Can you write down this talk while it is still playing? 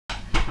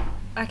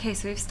Okay,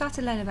 so we've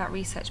started learning about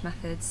research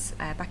methods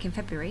back in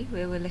February.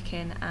 We were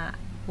looking at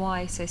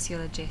why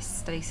sociologists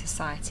study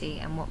society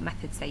and what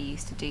methods they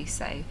use to do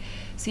so.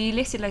 So you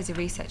listed loads of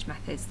research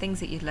methods, things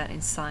that you'd learnt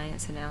in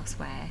science and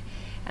elsewhere,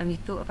 and we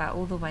thought about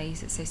all the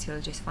ways that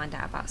sociologists find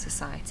out about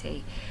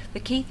society. The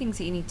key things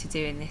that you need to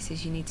do in this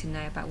is you need to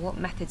know about what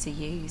methods are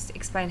used,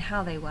 explain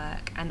how they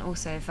work, and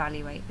also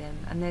evaluate them.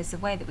 And there's a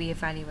way that we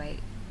evaluate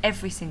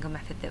every single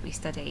method that we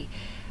study.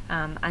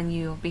 And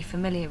you'll be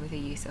familiar with the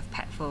use of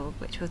PETFOG,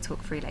 which we'll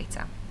talk through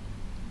later.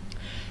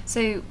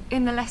 So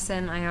in the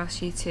lesson I asked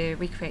you to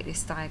recreate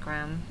this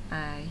diagram.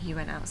 You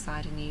went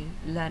outside and you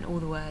learned all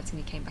the words and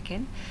you came back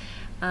in.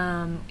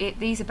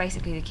 These are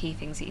basically the key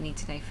things that you need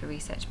to know for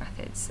research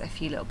methods. A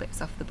few little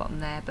bits off the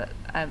bottom there, but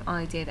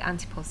idea that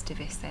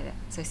anti-positivists say that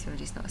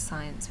sociology is not a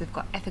science. We've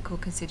got ethical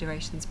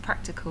considerations,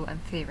 practical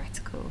and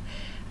theoretical,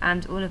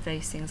 and all of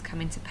those things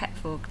come into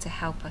PETFOG to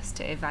help us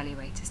to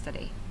evaluate a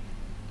study.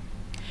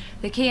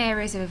 The key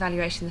areas of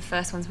evaluation, the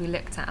first ones we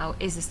looked at are,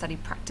 is the study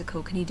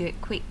practical? Can you do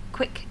it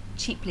quick,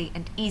 cheaply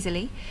and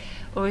easily?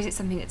 Or is it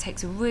something that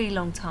takes a really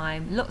long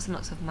time, lots and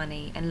lots of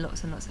money and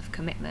lots of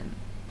commitment?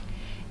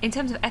 In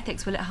terms of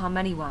ethics, will it harm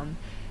anyone?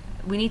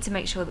 We need to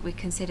make sure that we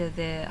consider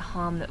the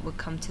harm that would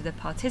come to the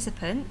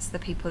participants, the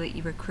people that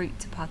you recruit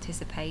to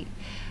participate,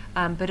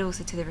 but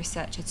also to the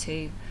researcher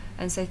too.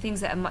 And so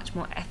things that are much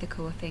more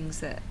ethical are things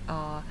that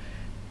are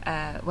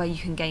where you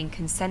can gain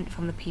consent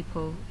from the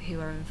people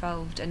who are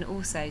involved, and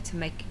also to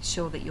make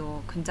sure that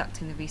you're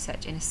conducting the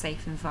research in a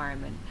safe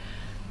environment.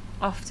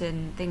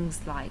 Often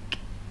things like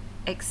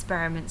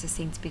experiments are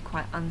seen to be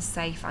quite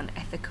unsafe,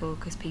 unethical,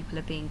 because people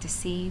are being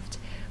deceived,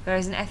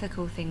 whereas an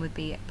ethical thing would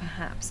be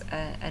perhaps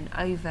an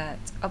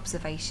overt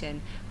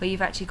observation where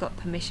you've actually got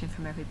permission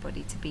from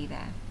everybody to be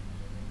there.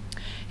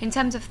 In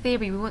terms of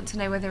theory, we want to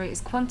know whether it is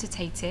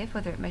quantitative,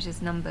 whether it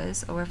measures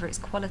numbers, or whether it's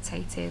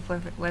qualitative,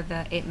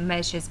 whether it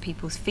measures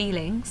people's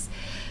feelings.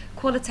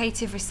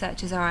 Qualitative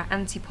researchers are our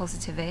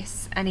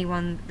anti-positivists,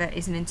 anyone that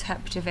is an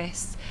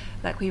interpretivist,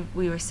 like we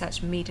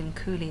researched Mead and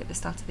Cooley at the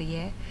start of the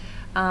year.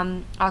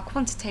 Our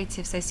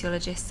quantitative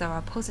sociologists are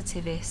our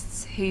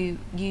positivists who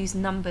use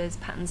numbers,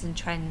 patterns and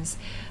trends,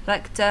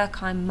 like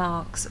Durkheim,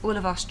 Marx, all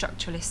of our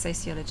structuralist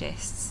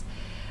sociologists.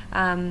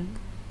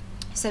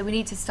 So we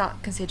need to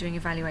start considering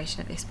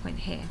evaluation at this point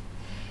here.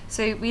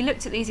 So we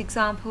looked at these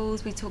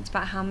examples. We talked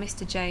about how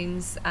Mr.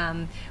 Jones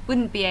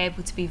wouldn't be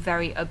able to be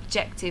very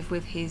objective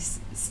with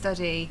his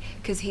study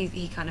because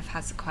he kind of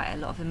has quite a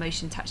lot of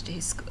emotion attached to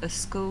his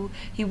school.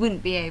 He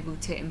wouldn't be able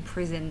to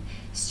imprison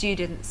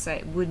students, so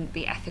it wouldn't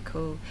be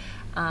ethical.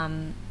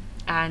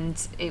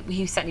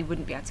 He certainly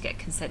wouldn't be able to get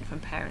consent from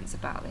parents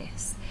about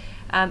this.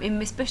 In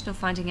Miss Bushnell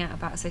finding out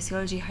about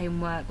sociology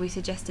homework, we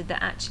suggested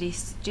that actually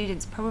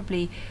students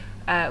probably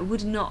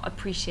would not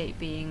appreciate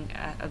being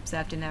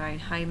observed in their own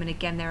home, and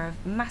again there are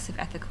massive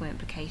ethical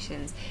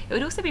implications. It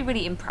would also be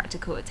really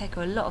impractical. It would take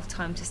a lot of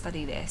time to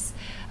study this,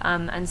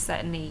 and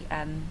certainly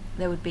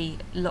there would be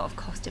a lot of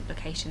cost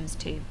implications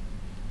too.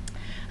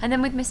 And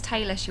then with Miss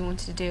Taylor, she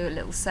wanted to do a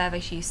little survey.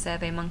 She used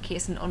SurveyMonkey.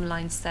 It's an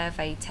online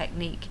survey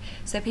technique,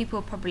 so people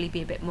will probably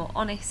be a bit more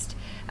honest.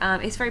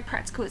 It's very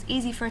practical, it's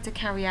easy for her to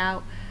carry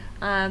out,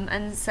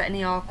 and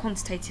certainly our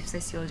quantitative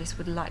sociologists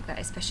would like that,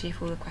 especially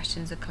if all the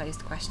questions are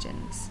closed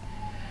questions.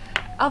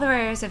 Other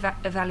areas of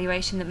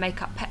evaluation that make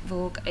up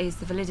PETFOG is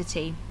the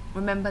validity.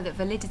 Remember that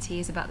validity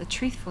is about the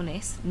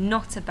truthfulness,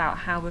 not about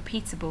how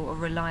repeatable or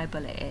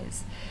reliable it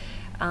is.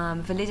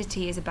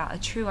 Validity is about a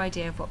true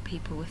idea of what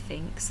people will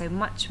think, so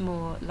much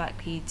more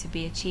likely to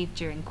be achieved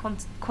during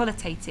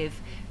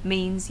qualitative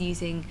means,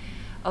 using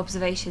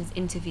observations,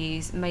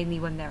 interviews, mainly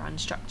when they're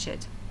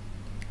unstructured.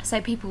 So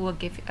people will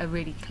give a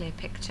really clear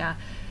picture.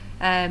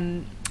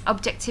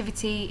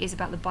 Objectivity is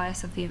about the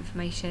bias of the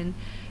information.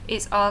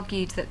 It's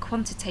argued that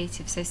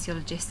quantitative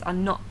sociologists are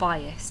not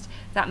biased.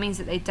 That means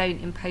that they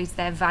don't impose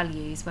their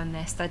values when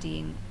they're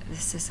studying the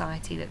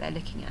society that they're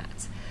looking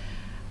at.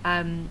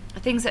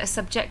 Things that are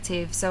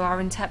subjective, so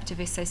our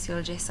interpretivist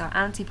sociologists are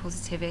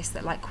anti-positivists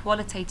that like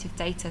qualitative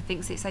data,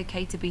 thinks it's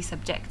okay to be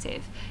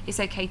subjective, it's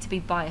okay to be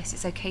biased,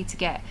 it's okay to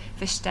get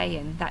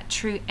Verstehen, that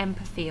true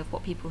empathy of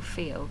what people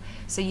feel.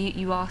 So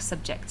you are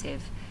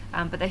subjective,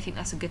 but they think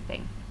that's a good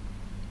thing.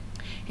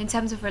 In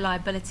terms of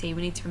reliability,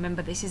 we need to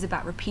remember this is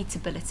about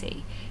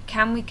repeatability.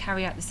 Can we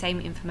carry out the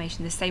same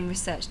information, the same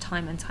research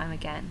time and time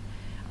again?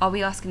 Are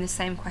we asking the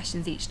same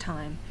questions each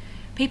time?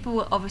 People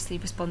will obviously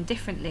respond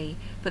differently,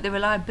 but the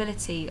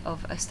reliability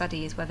of a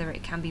study is whether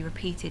it can be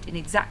repeated in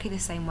exactly the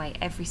same way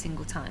every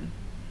single time.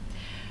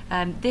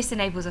 This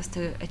enables us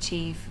to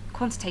achieve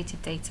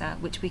quantitative data,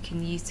 which we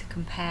can use to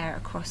compare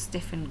across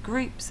different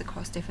groups,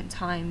 across different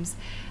times,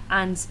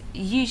 and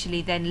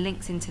usually then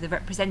links into the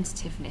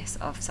representativeness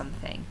of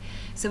something.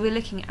 So we're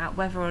looking at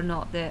whether or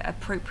not the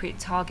appropriate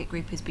target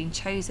group has been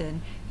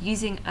chosen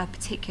using a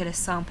particular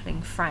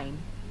sampling frame.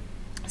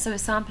 So a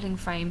sampling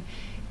frame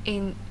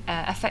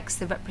affects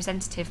the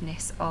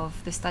representativeness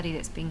of the study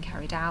that's being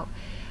carried out,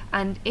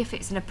 and if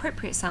it's an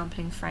appropriate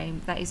sampling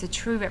frame that is a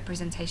true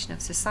representation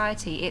of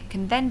society, it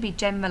can then be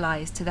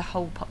generalised to the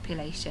whole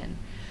population.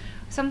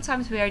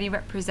 Sometimes we only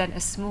represent a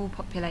small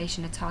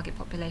population, a target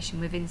population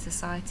within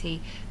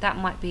society. That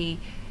might be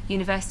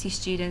university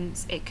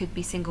students, it could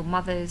be single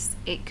mothers,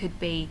 it could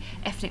be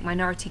ethnic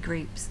minority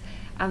groups.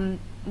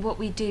 What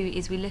we do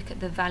is we look at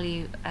the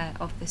value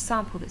of the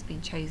sample that's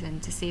been chosen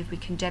to see if we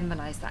can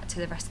generalise that to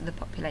the rest of the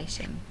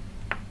population.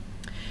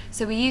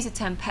 So we use the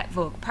term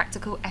PETVOG,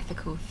 practical,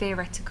 ethical,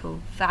 theoretical,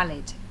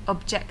 valid,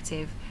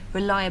 objective,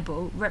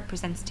 reliable,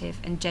 representative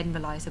and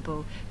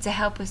generalisable, to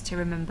help us to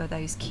remember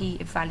those key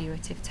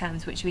evaluative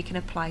terms which we can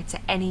apply to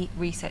any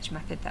research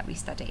method that we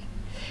study.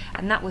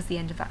 And that was the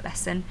end of that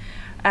lesson.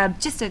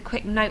 Just a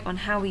quick note on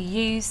how we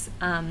use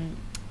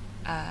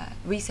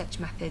research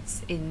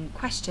methods in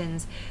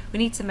questions. We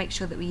need to make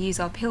sure that we use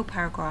our peel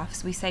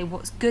paragraphs. We say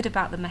what's good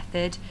about the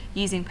method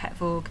using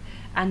PETVOG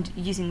and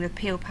using the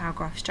peel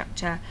paragraph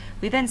structure.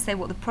 We then say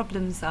what the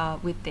problems are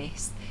with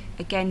this.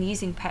 Again,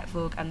 using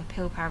PETVOG and the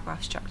peel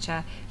paragraph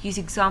structure, use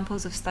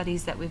examples of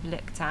studies that we've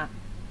looked at.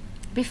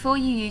 Before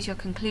you use your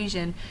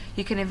conclusion,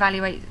 you can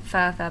evaluate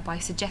further by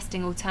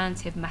suggesting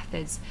alternative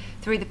methods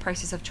through the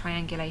process of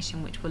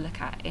triangulation, which we'll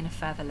look at in a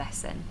further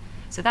lesson.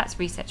 So that's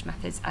research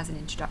methods as an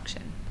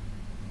introduction.